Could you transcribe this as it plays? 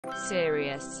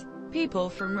Serious. People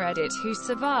from Reddit who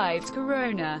survived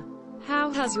corona.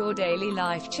 How has your daily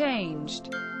life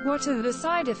changed? What are the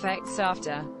side effects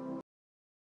after?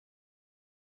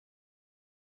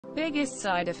 Biggest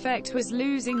side effect was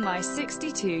losing my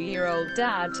 62-year-old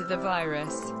dad to the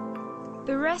virus.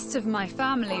 The rest of my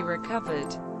family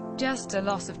recovered. Just a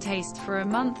loss of taste for a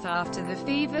month after the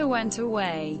fever went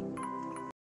away.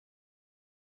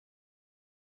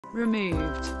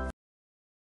 Removed.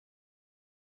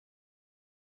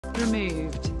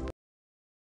 Removed.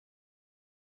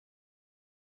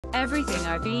 Everything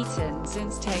I've eaten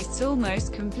since tastes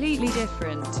almost completely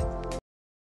different.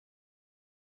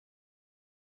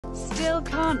 Still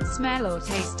can't smell or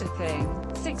taste a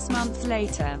thing. 6 months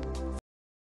later.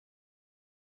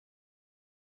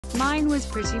 Mine was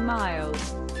pretty mild.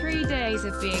 3 days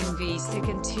of being sick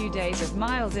and 2 days of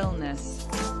mild illness.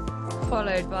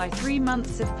 Followed by 3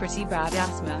 months of pretty bad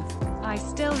asthma. I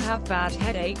still have bad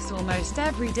headaches almost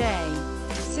every day.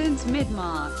 Since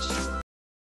mid-March.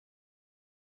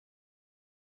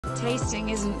 Tasting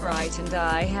isn't right and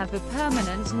I have a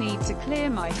permanent need to clear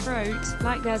my throat,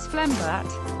 like there's phlegm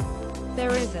but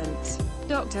there isn't.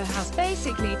 Doctor has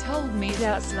basically told me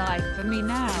that's life for me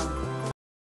now.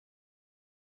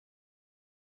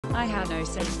 I had no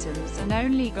symptoms and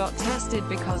only got tested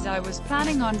because I was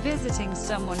planning on visiting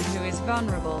someone who is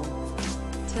vulnerable.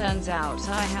 Turns out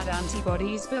I had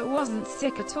antibodies but wasn't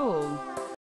sick at all.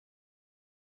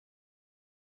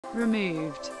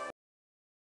 Removed.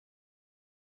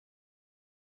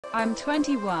 I'm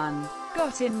 21.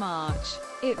 Got in March.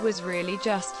 It was really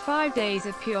just 5 days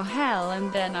of pure hell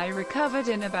and then I recovered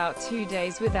in about 2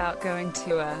 days without going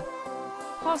to a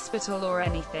hospital or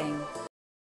anything.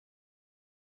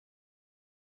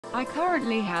 I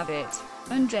currently have it,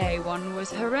 and day 1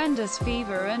 was horrendous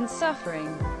fever and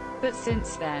suffering. But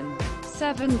since then,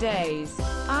 7 days,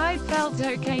 I felt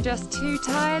okay, just too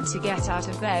tired to get out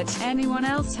of bed. Anyone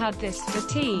else had this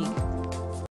fatigue?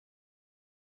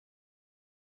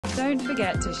 Don't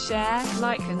forget to share,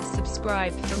 like and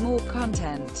subscribe for more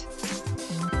content.